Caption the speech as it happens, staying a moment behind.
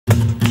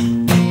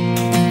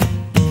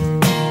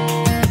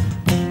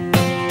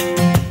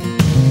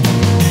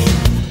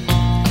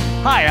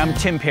Hi, I'm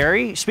Tim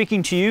Perry,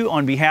 speaking to you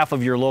on behalf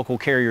of your local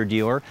Carrier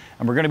dealer,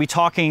 and we're going to be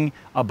talking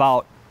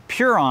about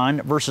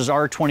Puron versus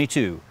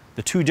R-22,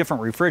 the two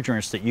different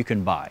refrigerants that you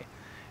can buy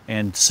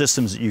and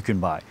systems that you can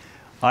buy.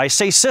 I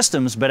say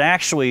systems, but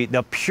actually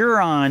the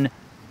Puron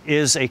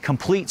is a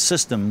complete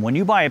system. When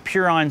you buy a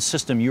Puron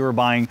system, you are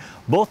buying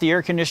both the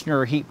air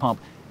conditioner or heat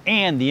pump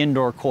and the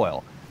indoor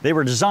coil. They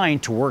were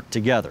designed to work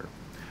together.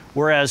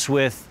 Whereas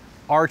with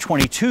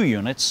R-22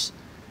 units,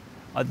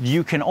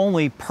 you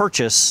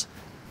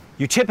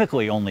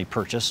typically only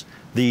purchase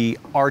the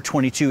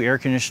R-22 air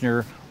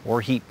conditioner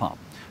or heat pump.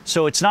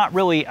 So it's not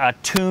really a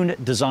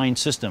tuned design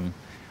system.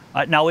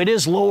 Now it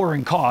is lower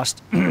in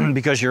cost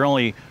because you're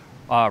only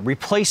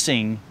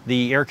replacing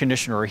the air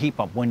conditioner or heat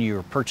pump when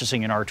you're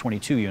purchasing an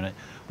R-22 unit,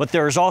 but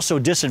there's also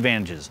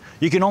disadvantages.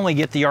 You can only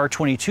get the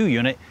R-22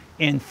 unit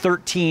in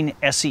 13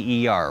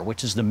 SEER,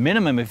 which is the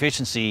minimum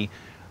efficiency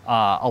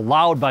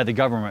allowed by the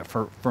government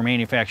for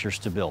manufacturers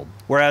to build.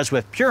 Whereas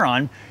with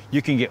Puron,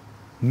 you can get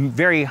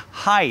very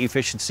high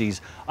efficiencies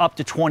up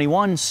to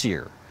 21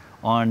 SEER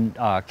on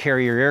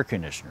Carrier air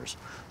conditioners.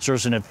 So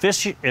there's an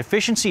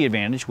efficiency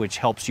advantage, which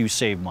helps you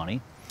save money.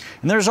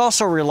 And there's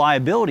also a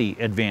reliability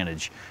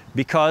advantage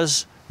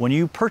because when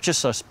you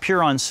purchase a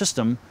Puron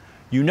system,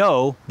 you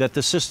know that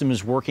the system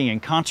is working in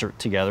concert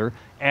together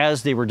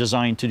as they were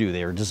designed to do.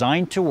 They are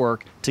designed to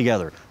work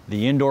together,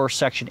 the indoor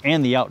section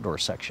and the outdoor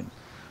section.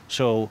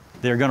 So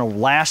they're going to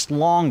last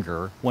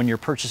longer when you're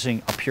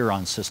purchasing a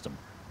Puron system.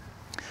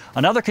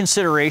 Another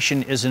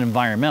consideration is an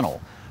environmental.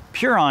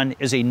 Puron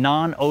is a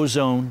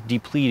non-ozone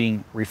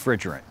depleting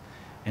refrigerant.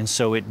 And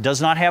so it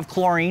does not have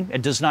chlorine,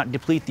 it does not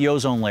deplete the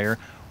ozone layer,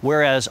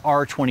 whereas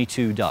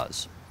R-22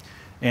 does.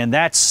 And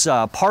that's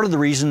part of the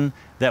reason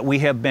that we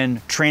have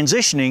been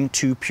transitioning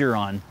to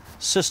Puron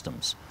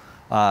systems.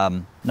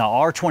 Now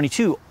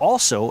R-22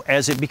 also,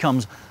 as it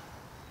becomes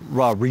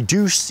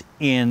reduced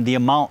in the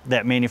amount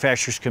that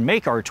manufacturers can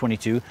make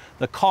R-22,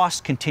 the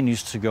cost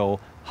continues to go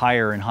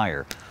higher and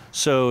higher.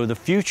 So the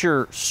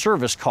future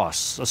service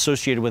costs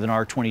associated with an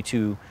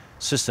R-22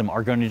 system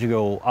are going to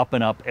go up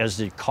and up as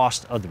the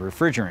cost of the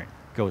refrigerant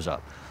goes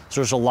up.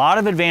 So there's a lot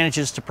of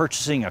advantages to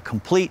purchasing a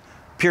complete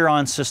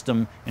Puron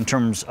system in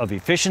terms of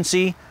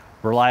efficiency,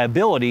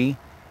 reliability,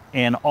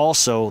 and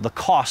also the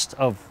cost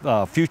of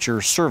future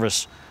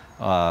service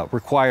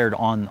required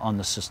on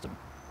the system.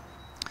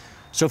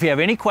 So if you have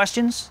any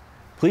questions,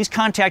 please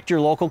contact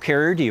your local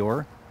Carrier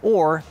dealer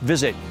or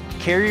visit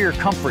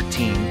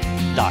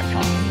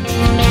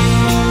carriercomfortteam.com.